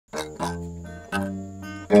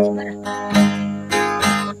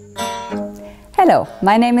Hello,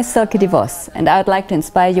 my name is Silke de Vos and I would like to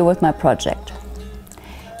inspire you with my project.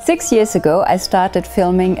 6 years ago I started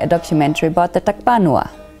filming a documentary about the Tagbanua.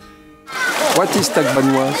 What is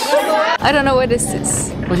Tagbanua? I don't know what this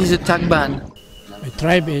is. What is a Tagban? My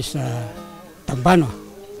tribe is Tagbanua.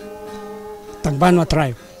 Tagbanua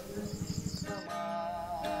tribe.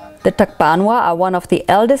 The Tagbanua are one of the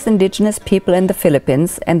eldest indigenous people in the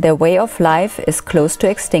Philippines and their way of life is close to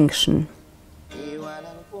extinction.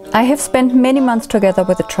 I have spent many months together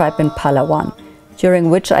with the tribe in Palawan,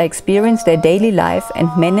 during which I experienced their daily life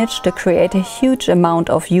and managed to create a huge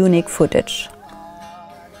amount of unique footage.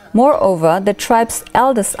 Moreover, the tribe's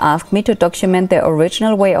elders asked me to document their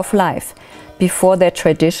original way of life, before their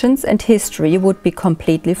traditions and history would be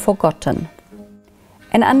completely forgotten.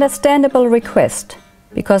 An understandable request,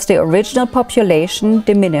 because the original population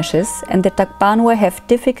diminishes and the Tagbanua have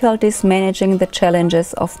difficulties managing the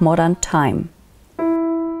challenges of modern time.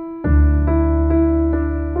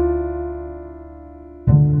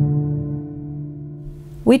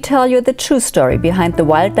 We tell you the true story behind the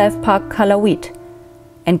wildlife park Kalawit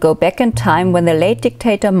and go back in time when the late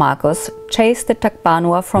dictator Marcos chased the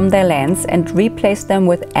Tagbanua from their lands and replaced them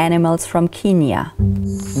with animals from Kenya.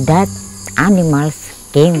 That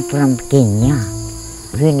animals came from Kenya.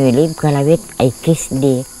 When we leave Kalawit, I kiss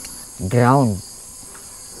the ground.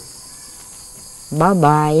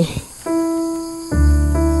 Bye-bye.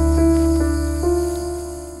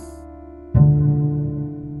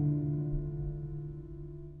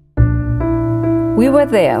 We were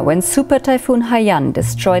there when Super Typhoon Haiyan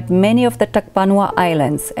destroyed many of the Tagbanua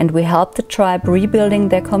islands and we helped the tribe rebuilding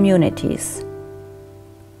their communities.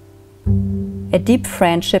 A deep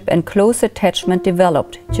friendship and close attachment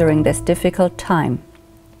developed during this difficult time.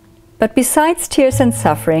 But besides tears and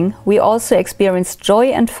suffering, we also experienced joy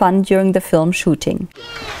and fun during the film shooting.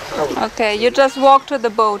 Okay, you just walk to the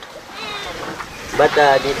boat. But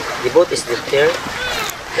the boat is still there.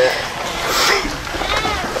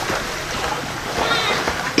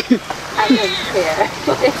 I don't care.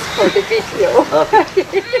 It's for the video.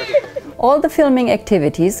 All the filming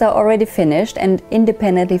activities are already finished and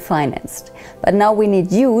independently financed. But now we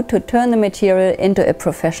need you to turn the material into a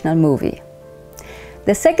professional movie.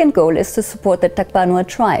 The second goal is to support the Tagbanua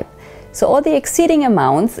tribe. So all the exceeding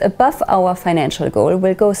amounts above our financial goal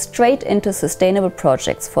will go straight into sustainable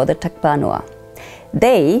projects for the Tagbanua.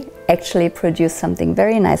 They actually produce something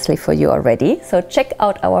very nicely for you already, so check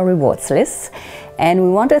out our rewards lists. And we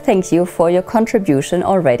want to thank you for your contribution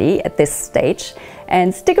already at this stage.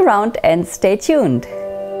 And stick around and stay tuned.